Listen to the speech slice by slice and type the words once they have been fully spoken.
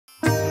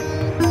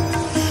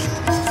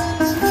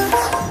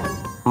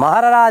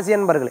மகராசி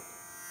என்பர்களே,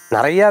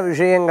 நிறைய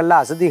விஷயங்கள்ல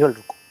அசதிகள்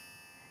இருக்கும்.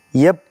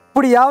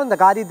 எப்படியாவது இந்த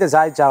காரியத்தை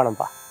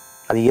சாதிச்சாகணும்ப்பா.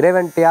 அது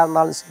இறைவன்கிட்டையாக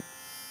இருந்தாலும் சரி,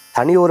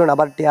 தனி ஒரு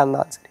நபர்கிட்டையாக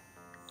இருந்தாலும் சரி,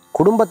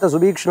 குடும்பத்தை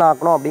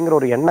சுபீக்ஷனாக்கணும் அப்படிங்கிற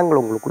ஒரு எண்ணங்கள்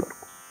உங்களுக்குள்ள இருக்கும்.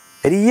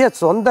 பெரிய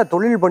சொந்த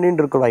தொழில்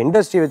பண்ணிட்டு இருக்கிறவா,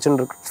 இண்டஸ்ட்ரி வச்சுட்டு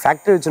இருக்கிற,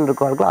 ஃபேக்ட்ரி வச்சுட்டு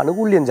இருக்கிறவர்களுக்கு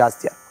அனுகூல்யம்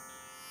ஜாஸ்தியாக இருக்கும்.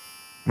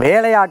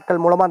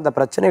 வேலையாட்கள் மூலமாக அந்த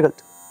பிரச்சனைகள்,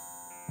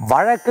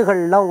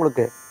 வழக்குகள்லாம்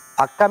உங்களுக்கு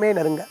பக்கமே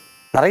நெருங்க.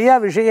 நிறையா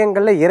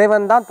விஷயங்களில்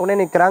இறைவன் தான் துணை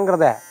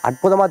நிற்கிறாங்கிறத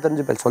அற்புதமாக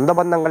தெரிஞ்சுப்பேன். சொந்த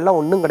பந்தங்கள்லாம்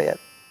ஒன்றும்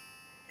கிடையாது,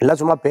 எல்லாம்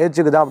சும்மா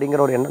பேச்சுக்கு தான்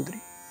அப்படிங்கிற ஒரு எண்ணம்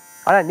தெரியும்.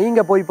 ஆனால்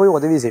நீங்கள் போய்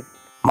உதவி செய்வீங்க.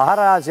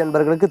 மகராசி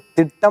என்பவர்களுக்கு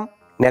திட்டம்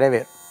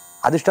நிறைவேறும்.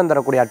 அதிர்ஷ்டம்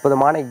தரக்கூடிய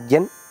அற்புதமான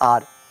எண்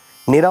 6,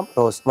 நிறம்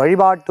ரோஸ்.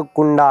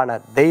 வழிபாட்டுக்குண்டான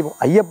தெய்வம்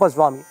ஐயப்ப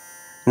சுவாமி,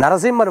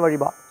 நரசிம்மர்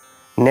வழிபாடு.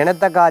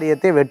 நினைத்த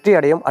காரியத்தை வெற்றி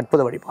அடையும்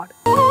அற்புத வழிபாடு.